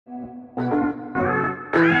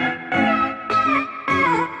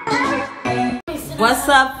What's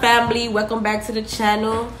up, family? Welcome back to the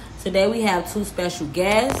channel. Today we have two special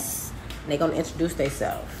guests. They're gonna introduce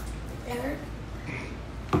themselves. Eric,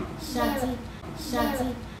 Shanti,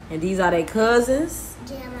 and these are their cousins.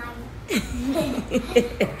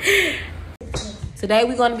 Today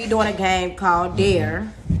we're gonna be doing a game called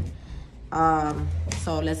Dare.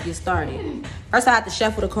 So let's get started. First, I have to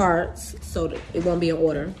shuffle the cards so that it won't be in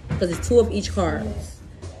order because it's two of each card.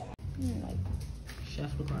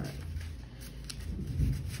 Shuffle the card.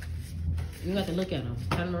 You have to look at them.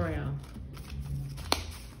 Turn them around.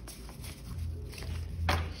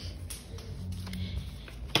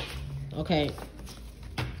 Okay.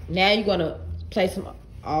 Now you're gonna place them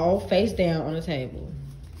all face down on the table.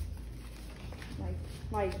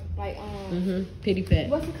 like Pity pat.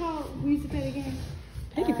 what's it called? We used to play the game.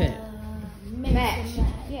 Pity pat. Match.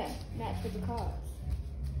 Yeah, match with the cards.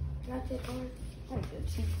 Match the cards.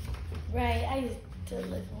 Right, I used to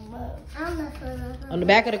look them up. On the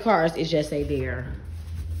back of the cards, it just say Dare.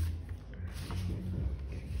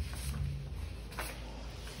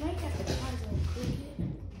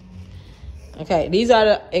 Okay, these are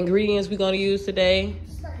the ingredients we're gonna use today.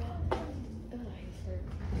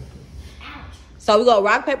 So we go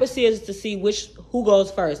rock, paper, scissors to see who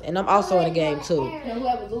goes first. And I'm also in the game too. And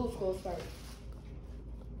whoever loses goes first.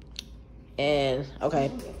 And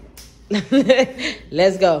okay.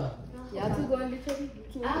 Let's go. Y'all two going to be tricky?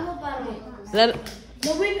 I hope I don't.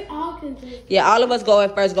 No, we all can do. Yeah, all of us go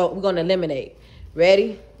in first. We're gonna eliminate.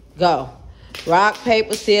 Ready? Go. Rock,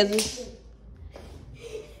 paper, scissors.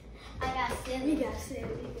 I got scissors. You got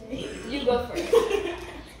scissors. You go first.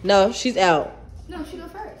 No, she's out. No, she go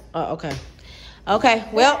first. Oh, okay. Okay,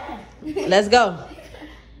 well, let's go.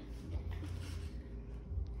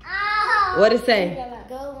 What it say?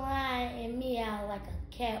 Go whine and meow like a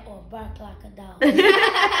cat or bark like a dog.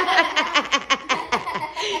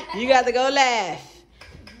 You got to go last.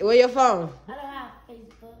 Where your phone? I don't have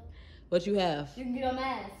Facebook. What you have? You can get on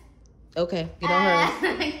mine. Okay, get on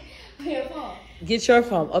hers. Your phone. Get your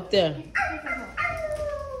phone up there.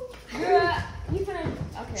 Girl, you finna.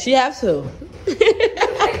 Okay. She have to.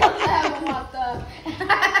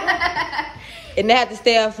 And they have to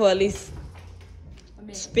stay up for at least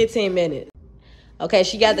 15 minutes. Okay,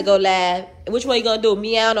 she got to go live. Which one you gonna do?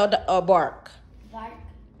 Meow or bark? Bark.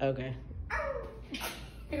 Okay.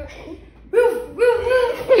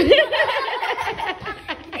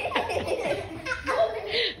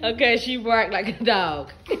 Okay, she barked like a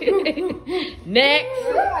dog. Next.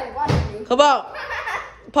 Come on.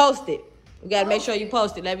 Post it. We gotta make sure you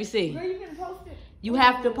post it. Let me see. Where you gonna post it? You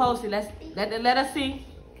have to post it. Let us see.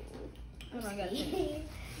 Oh my God.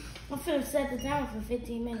 I'm finna set the timer for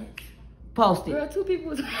 15 minutes. Post it. Girl, two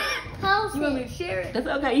people. Post you want me to share it? That's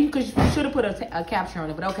okay. You should have put a capture on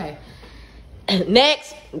it, but okay.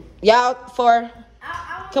 Next, y'all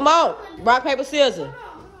come on. Rock, paper, scissors.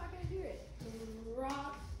 Hold on, I can't hear it.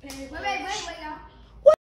 Rock, paper. Wait, y'all.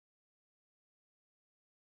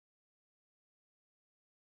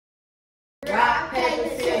 Rock, paper,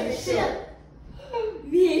 scissors, shoot.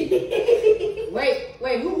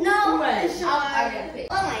 Wait, who? No, who I gotta pick.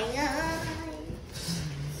 Oh my God.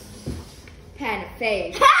 Pat in the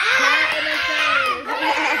face.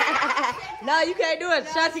 No, you can't do it.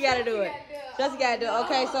 Shanti gotta do it. Shanti gotta do it.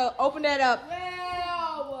 Okay, so open that up.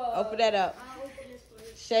 Open that up.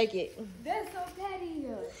 Shake it. That's so petty.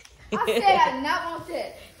 I said I not want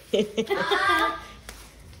that.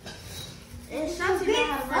 And Shanti know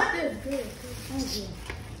how to write this good. Thank you.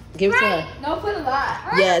 Give it to her. No, put a lot.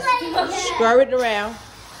 Yes. Square it around.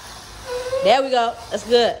 There we go. That's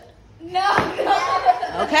good. No.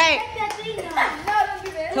 Okay. No, don't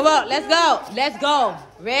do that. Come on. Let's go. Let's go.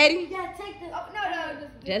 Ready? You gotta take the. Oh, no.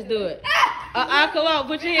 Just do it. Come on.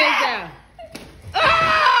 Put your hands down.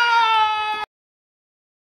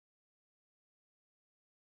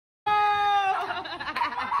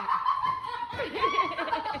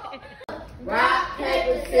 Rock,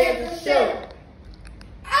 paper, scissors, shoot.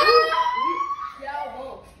 Y'all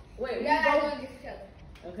won't. Wait, Y'all gotta get each other.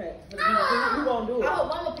 Okay. Who gonna do it? I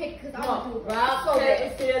hope I'm gonna pick because I want to do it. Rock, So paper,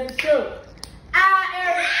 bad. scissors, shoot.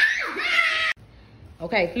 Eric.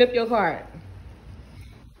 Okay, flip your card.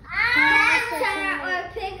 Pass turn or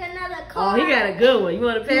pick another Oh, card. he got a good one. You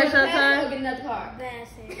want to pass your Or time? get another card. Pass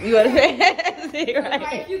it. You want to pass it, Right,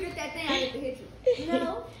 right? if you get that thing, I get to hit you.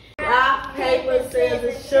 No. Rock, paper,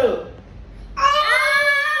 scissors, shoot.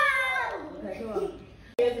 Oh! Okay, come on.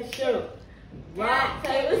 Scissors, shoot. Rock,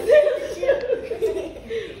 paper, scissors,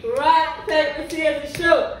 shoot. Rock, paper, scissors,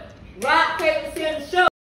 shoot. Rock, paper, scissors, shoot.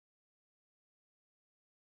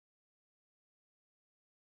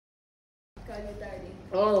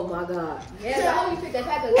 Oh my God. Yeah, I hope you pick that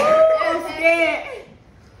type of. I'm scared.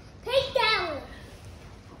 Take down.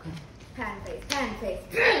 Okay. Pan face, pan face,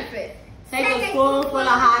 pan face. Take a spoonful of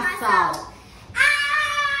hot sauce.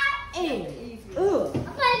 Easy. Ooh. I'm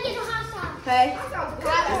gonna get the hot sauce. Okay.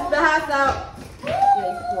 This is the hot sauce. Yeah,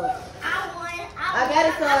 you pour it. I I got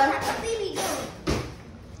it, son.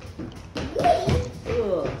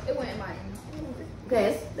 Ooh. It went in my.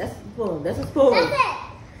 Okay, that's a spoon. That's a spoon. That's it.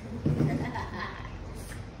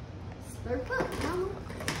 Slurp up, mama.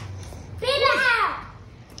 Spit it out.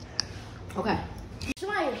 Okay.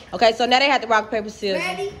 Try it. Okay, so now they have to rock, paper, scissors.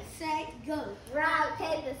 Ready, set, go. Rock,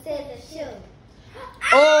 paper, scissors, shoot.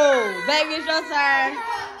 Oh, baby, it's your turn.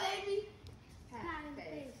 Baby.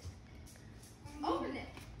 Open it.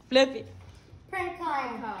 Flip it. Prank call.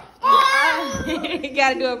 You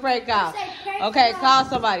gotta do a prank call. Okay, call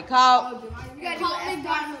somebody. Call. You gotta call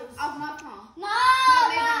McDonald's off my phone. No,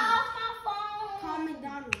 off my phone. Call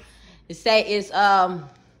McDonald's. It say it's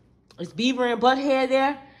Beaver and Butthead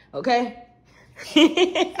there. Okay.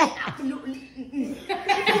 Absolutely. Beaver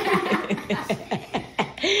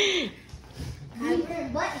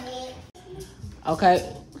and Butthead. Okay.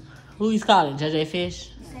 Who he's calling? JJ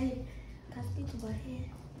Fish. Say, can I speak to Butthead?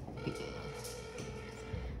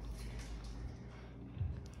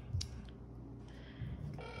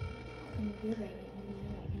 Can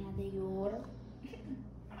I beg your order?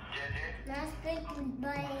 Let's speak to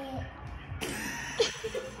Butthead.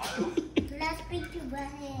 Let's speak to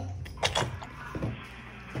Butthead.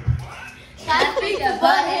 Let's speak to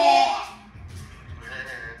Butthead.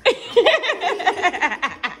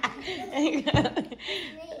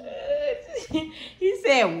 He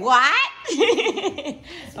said what?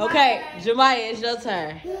 Okay, Jemiah, it's your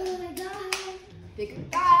turn. Oh my God. Pick a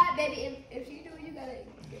God, baby. If you do it, you gotta.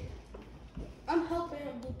 I'm hoping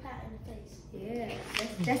it'll be pat in the face. Yeah,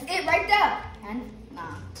 that's it right there. And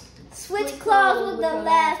nah. Switch clothes with the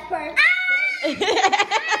last person.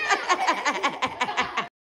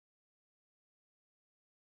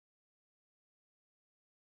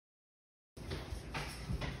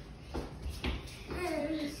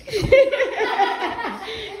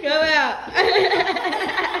 Come out.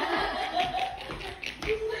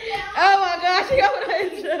 Oh my gosh, she over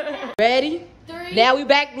there. Ready? 3. Now we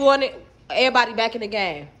back doing it. Everybody back in the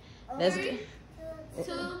game. Let's go.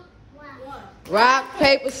 2, 1. Rock,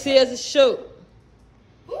 paper, scissors, shoot.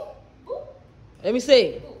 Let me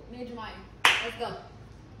see. Me and Jemiah. Let's go.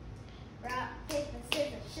 Rock, paper,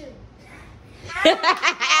 scissors, shoot.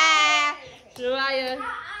 Jemiah. I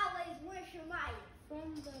always win Jemiah.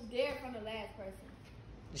 From the last person.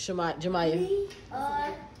 Jemiah.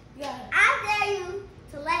 Yeah. I dare you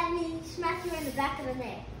to let me smack you in the back of the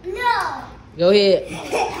neck. No. Go ahead.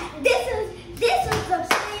 This is the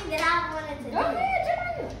thing that I wanted to do. Go ahead,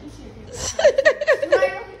 Jemiah. Jemiah, look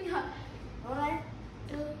at me hard. 1,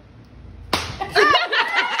 2.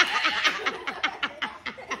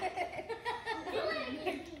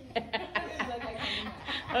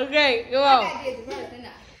 Okay, come on.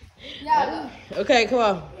 Okay, come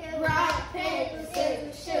on. Rock, paper,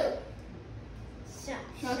 scissors, shoot.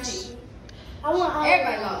 I want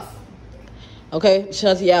everybody lost. Okay,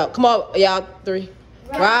 Shanti out. Come on, y'all 3.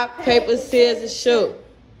 Rock, paper, scissors, shoot.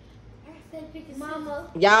 Mama.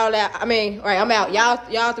 Y'all out. I mean, all right, I'm out.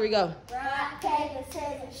 Y'all 3 go. Rock, paper,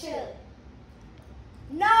 scissors, shoot.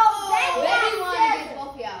 No, baby won against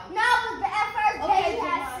both y'all. No, but at first baby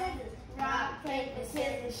had scissors. Rock, paper,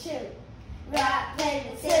 scissors, shoot. Rock,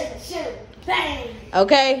 paper, scissors, shoot. Bang.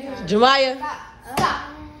 Okay, Jemiah, Stop.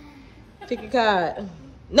 pick a card.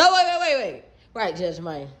 No, wait. Right, Judge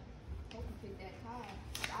Jemiah.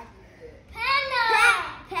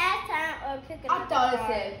 Pass time or pick it up. I thought it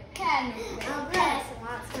said pass. I'm passing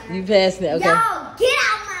my time. You passing it, okay. Yo, get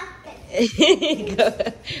out my face.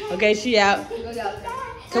 Okay, she out.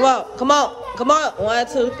 Come on. 1,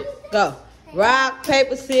 2, go. Rock,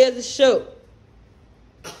 paper, scissors, shoot.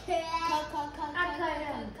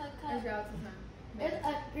 It's a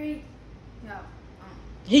 3. No.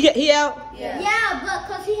 He out? Yeah, but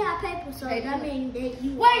because he had paper, so that means that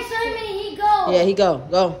you. Wait, so that means he go. Yeah, he go.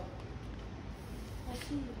 Go.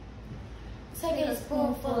 Taking a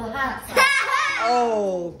spoonful of hot sauce.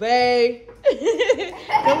 Oh, babe.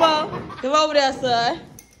 Come on. Come over there, son.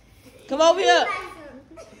 Come over here.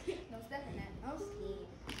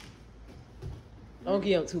 Don't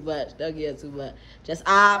give him too much. Just Don't give him too much.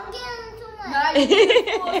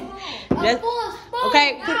 Okay,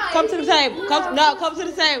 come to the table. Come to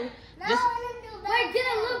the table. Just, wait, get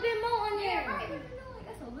a little bit more on there.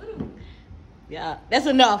 yeah, that's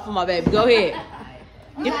enough for my baby. Go ahead.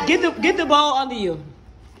 Get the bowl under you.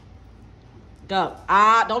 Go.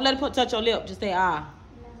 Don't let it touch your lip. Just say ah.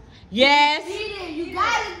 Yes. You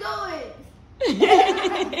gotta do it.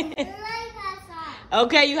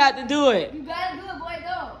 Okay, you have to do it. You gotta do it, boy,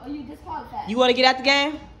 go. Or you disqualified. You want to get out the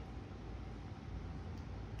game?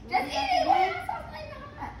 Just eat it.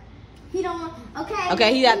 He don't want. Okay.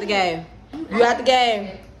 Okay, he's out the game. You out the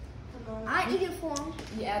game. I eat it for him.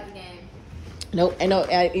 You out the game. Nope, ain't no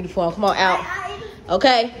eat it for him. Come on, out.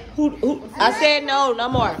 Okay, who? I said no, no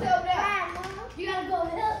more. You gotta go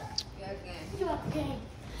help. You out the game. You out the game.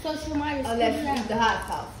 So Shamari. Unless you eat the hot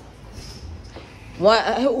sauce.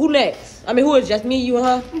 Who next? I mean, who is just me, you, and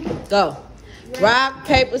her? Go. Rock,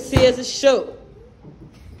 paper, scissors, shoot.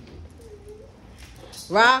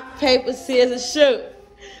 Rock, paper, scissors, shoot.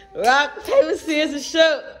 Rock, paper, scissors,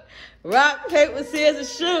 shoot. Rock, paper,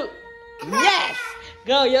 scissors, shoot. Yes!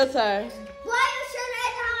 Go, your turn. Why you shouldn't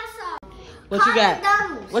eat the hot sauce? What you got?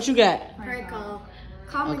 What you got? Prank call.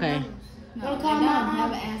 Call Okay. McDonald's. You wanna call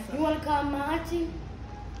my You wanna call my auntie?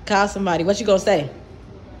 Call somebody. What you gonna say?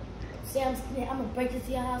 Say I'm gonna break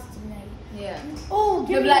into your house tonight. Yeah. Oh,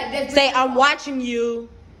 give me Like, Say, I'm watching you.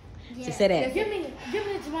 Yeah. Just say that. Give me the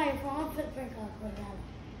Jamaican phone. I'm finna prank call right now.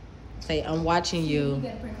 Say, I'm watching You you.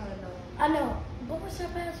 got a prank call to know. I know. But what's your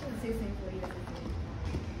password? 1640.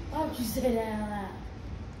 Why don't you say that out loud?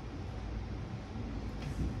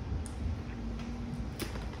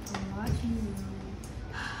 I'm watching you.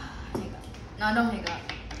 Hang up. No, don't hang up.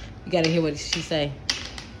 You gotta hear what she say.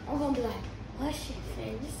 I'm gonna be like, what shit,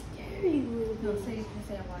 fam? This scary. No, say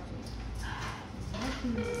I'm watching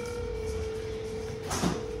you.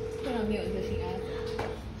 Put on mute until she asks.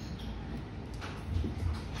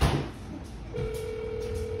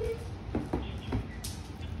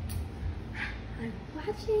 I'm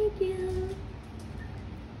watching you.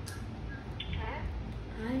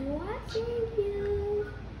 I'm watching you.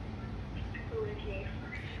 Who is this?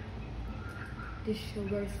 This is your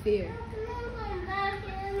worst fear.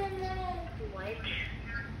 What?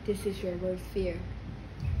 This is your worst fear.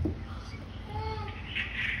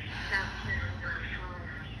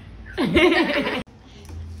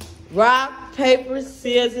 Rock, paper,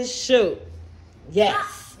 scissors, shoot.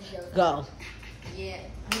 Yes. Go. Yeah,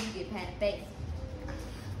 I need to get pat in the face.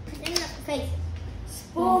 Put it in the face.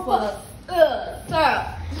 Spoonful of syrup.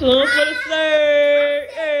 Spoon for the third.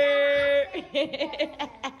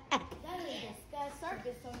 That syrup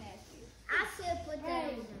is so nasty. I should put that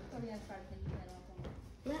in.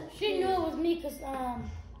 She knew it was me because,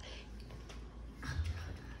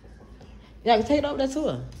 Y'all can take it over there to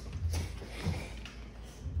her.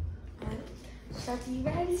 Shanti, you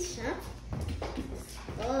ready? Shanti.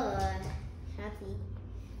 Shanti.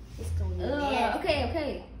 It's gonna be nasty.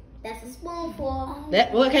 Okay. That's a spoonful.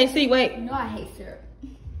 That boy can't see. Wait. You know I hate syrup.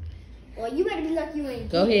 Well, you better be lucky you ain't.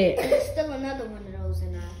 Go ahead. There's still another one of those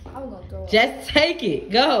in there. I'm gonna throw up. Just take it.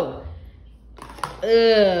 Go.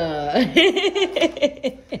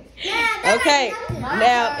 Okay.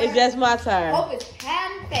 Now it's just my turn. Hope it's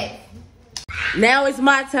pat in the face. Now it's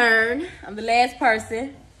my turn. I'm the last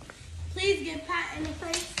person. Please get pat in the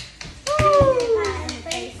face. Woo. Pat in the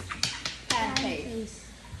face. Pat in the face.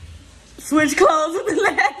 Switch clothes with the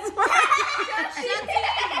last one.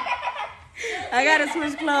 I gotta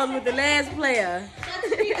switch clothes with the last player.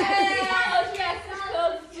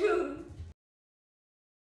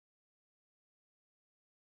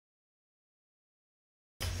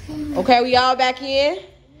 Okay, we all back in?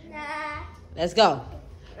 Nah. Let's go.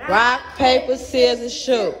 Rock, paper, scissors,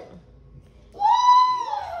 shoot.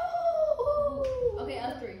 Okay,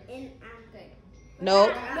 us three.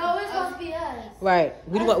 Nope. No, it's supposed to be us. Right.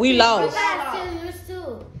 We lost. Scissors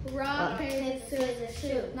too. Rock, paper, scissors,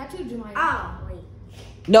 shoot. Not you, Jemima. Oh, wait.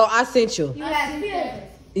 No, I sent you. You had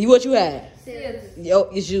scissors. What you had? Scissors. Yo,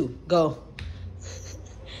 it's you. Go.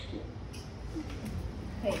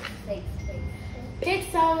 Face. Pick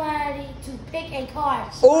somebody to pick a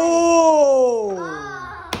card. Oh.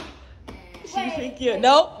 She Wait. picked you.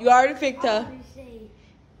 Nope, you already picked her.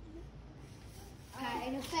 Pat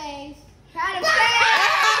in the face.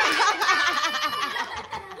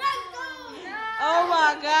 Oh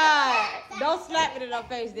my God. Don't slap it in her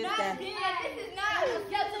face this time. This is not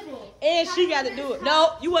acceptable. And she got to do it.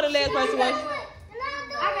 No, you want the last person. I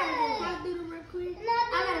gotta do it real quick. I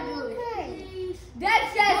gotta do it.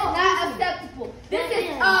 That's just not acceptable. This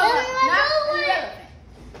is not irrelevant.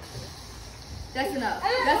 That's enough.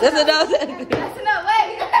 That's enough. That's enough. Wait.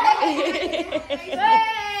 Wait.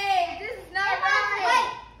 This is not right.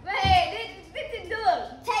 Wait. This is good.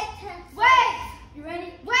 Take 10. Wait. You ready?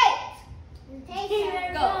 Wait. Take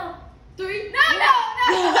 10. Go. 3. No.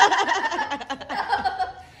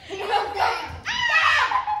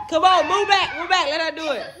 Come on, move back. Let her do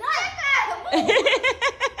it.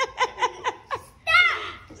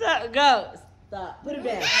 Stop. Go. Stop. Put it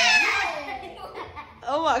back.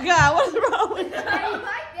 Oh my God, what's wrong with How that? you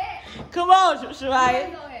like that? Come on,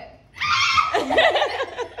 Shemaya. Go ahead.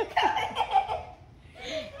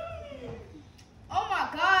 Oh my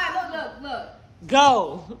God! Look.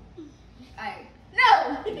 Go. Alright.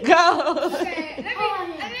 No. Go. Okay.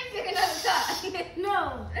 Let me pick another shot.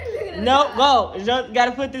 No. Let me pick another No, shot. go. You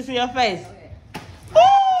gotta put this in your face. Okay. Woo!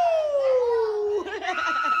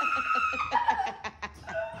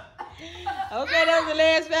 Okay, that was the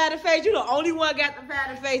last pat in the face. You the only one got the pat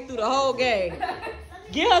in the face through the whole game.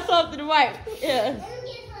 Give her something to wipe. Yeah.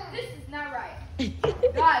 This is not right.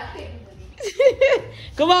 God, pick me.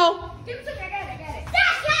 Come on. Give me something. I got it.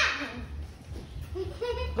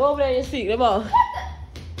 Go over there in your seat. Come on.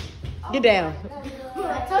 Get down.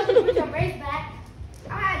 I told you to put your brace back.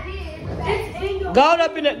 I did. Go on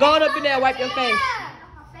up in there. Go on up in there and wipe your face.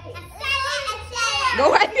 Go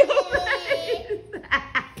wipe your face.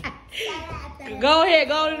 Go ahead.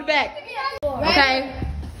 Go in the back. Okay.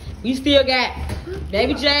 We still got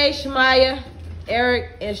BabyJ, Shemaya,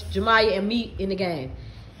 Eric, and Jemiah and me in the game.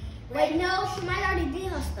 Wait, no, Shemaya already did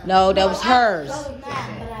her stuff. No, that was hers.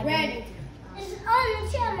 Ready. It's on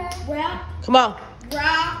the channel. Well, Come on.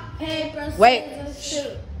 rock, paper, Wait. scissors,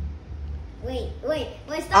 shoot. Wait,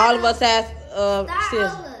 start All of over. us has Start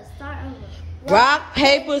scissors. over. Start over. Rock,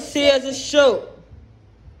 paper, scissors, shoot.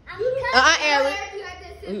 Eric. You got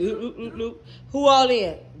this. Who all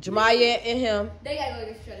in? Jemiah and him. They gotta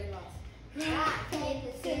go get shredded lost. Rock,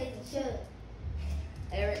 paper, scissors, shoot.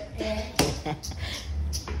 Eric.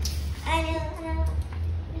 I know.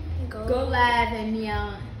 Go live and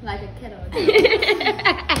meow like a kiddo.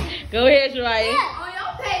 Go ahead, Jemiah. On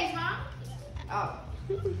your page, Mom. Oh.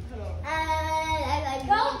 Go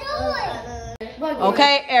do it.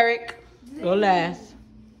 Okay, Eric. Go last.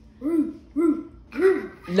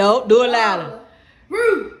 No, do it louder.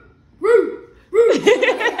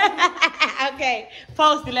 Okay,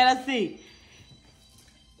 post it. Let us see.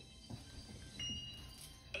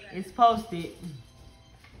 It's posted.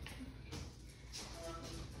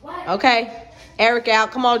 Okay, Eric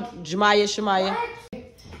out. Come on, Jemiah, Shemaya.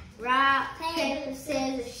 Rock, paper,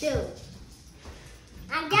 scissors, shoot.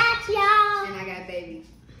 I got y'all. And I got baby.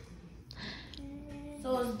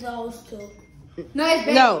 So it's those two. No, it's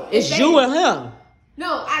baby. No, it's baby. you and him.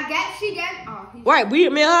 No, she got. Oh, he. Right, me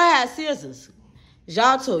and her had scissors.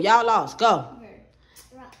 Y'all two, y'all lost. Go. Okay.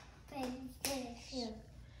 Rock, paper, scissors, shoot.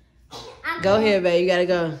 Go ahead, babe. You gotta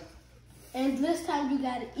go. And this time you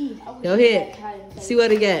gotta eat. Go ahead. See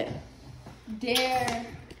what he got Dare.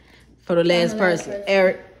 for the last person.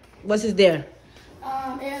 Eric, what's his dare?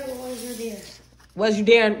 Eric, what was your dare? What's you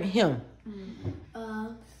daring him?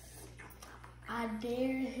 I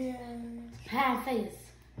dare him. Pound face.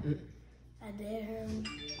 I dare him.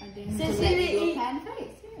 Since he didn't eat kind of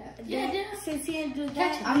face, Yeah. Since he didn't do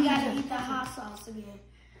that, I gotta eat the hot sauce again.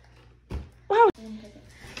 Wow.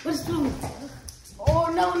 What's wrong?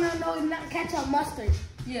 Oh no, not ketchup, mustard.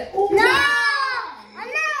 yeah. No, I'm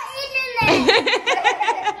not eating that.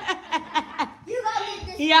 You gonna eat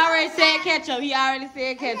this? He already said ketchup. He already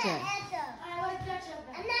said ketchup. I like ketchup.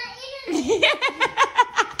 I'm not eating it.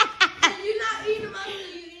 You're not eating mustard. You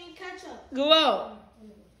eating ketchup. Go on.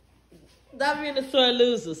 Stop being a sore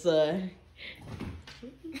loser, son.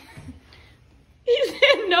 He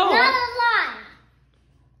said no. Not a lie.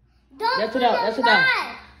 Don't That's put it out, a that's it out.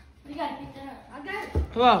 lie. You gotta pick that up. I got it.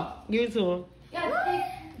 Come on, give it to him. You gotta pick.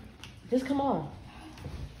 Just come on.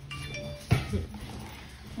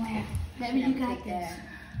 Baby, you got this.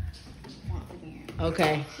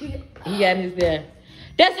 Okay. He got his there.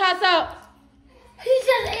 That's hot sauce. He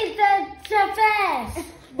just ate that so fast.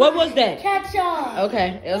 What was that? Ketchup.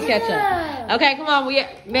 Okay, it was ketchup. Okay, come on, we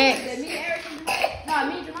next. Me and Eric. No,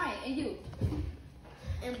 me and Jemiah and you.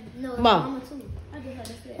 No, Come on. Mama too. I just had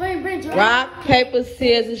to say. Wait, Bridge. Rock, paper,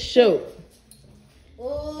 scissors, shoot.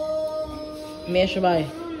 Oh. Me and Shemaya.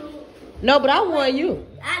 No, but I want you.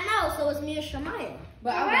 I know, so it's me and Shemaya.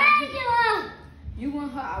 But I want you. You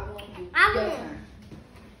want her, I want you. I Your want. turn.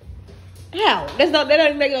 How? That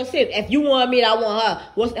doesn't make no sense. If you want me, I want her.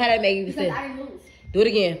 How that make any Because sense? I didn't lose. Do it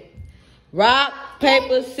again. Rock,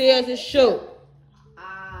 paper, scissors, shoot.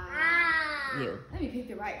 Ah. You. Let me pick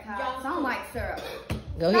the right card. Sound like syrup.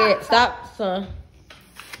 Go ahead. Stop, son.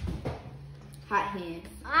 Hot hands.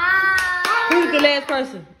 Ah. Who's the last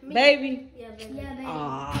person? Baby. Yeah, baby. Yeah, baby.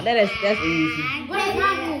 Aw, that's easy. What is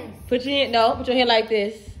my hand? Put your hand like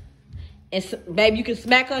this. And baby, you can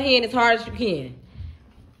smack her hand as hard as you can.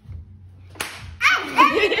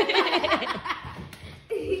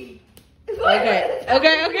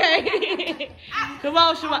 Okay. Come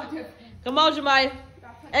on, Shemaya. Come on, Shemaya.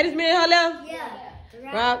 And it's me and her left. Yeah.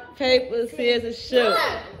 Rock, paper, scissors, shoot.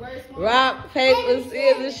 Rock, paper,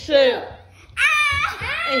 scissors, shoot.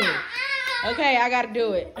 Okay, I gotta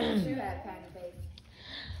do it.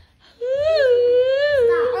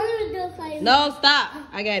 No, stop.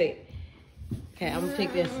 I got it. Okay, I'm gonna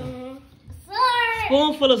pick this one.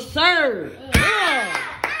 Spoonful of serve.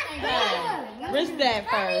 Rinse that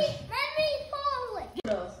first.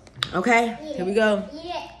 Okay, here we go.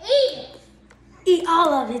 Eat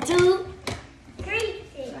all of it, dude.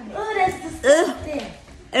 Oh, that's disgusting.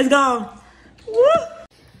 It's gone. Woo.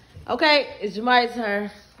 Okay, it's Jemiah's turn.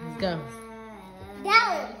 Let's go. That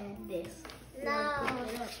was this. No.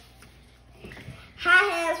 High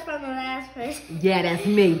hands from the last person. Yeah, that's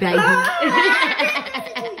me, baby.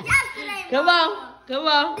 Come on, come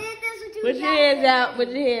on. Put your hands out. Put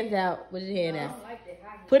your hands out. Put your hand out.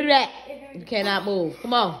 Put it back. You cannot move.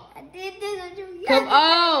 Come on. I did this with you yesterday. Come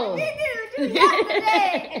on. I did this with you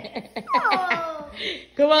yesterday. Oh.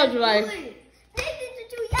 Come on, Jemiah. I did this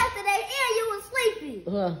with you yesterday and you were sleepy.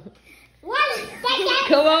 What?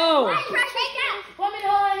 Come on. Want me to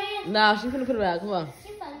hold her hand? No, she's gonna put it out. Come on.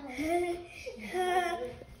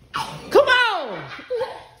 Come on.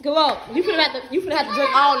 Come on. You finna have to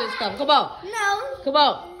drink all this stuff. Come on. No. Come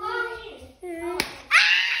on.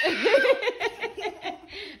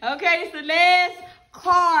 Okay, it's the last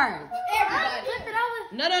card. Everybody.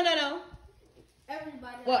 No.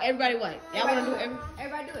 Everybody. Well, everybody what? Y'all wanna do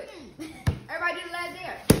Everybody do it. Everybody do the last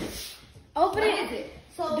dare. Open What it. is it?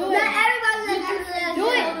 So not everybody Do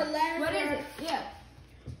it. What is it? Yeah.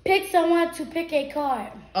 Pick someone to pick a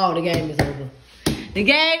card. Oh, the game is over. The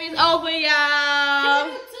game is over, y'all.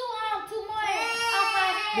 Two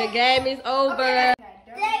more. The game is over.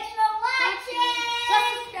 Thanks for watching.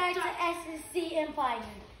 Subscribe to SNC Empire.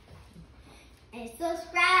 And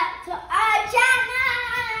subscribe to our channel.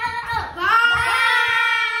 Bye.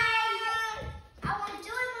 I want to do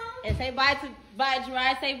it, Mom. And say bye to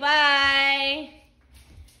Jemiah. Say bye.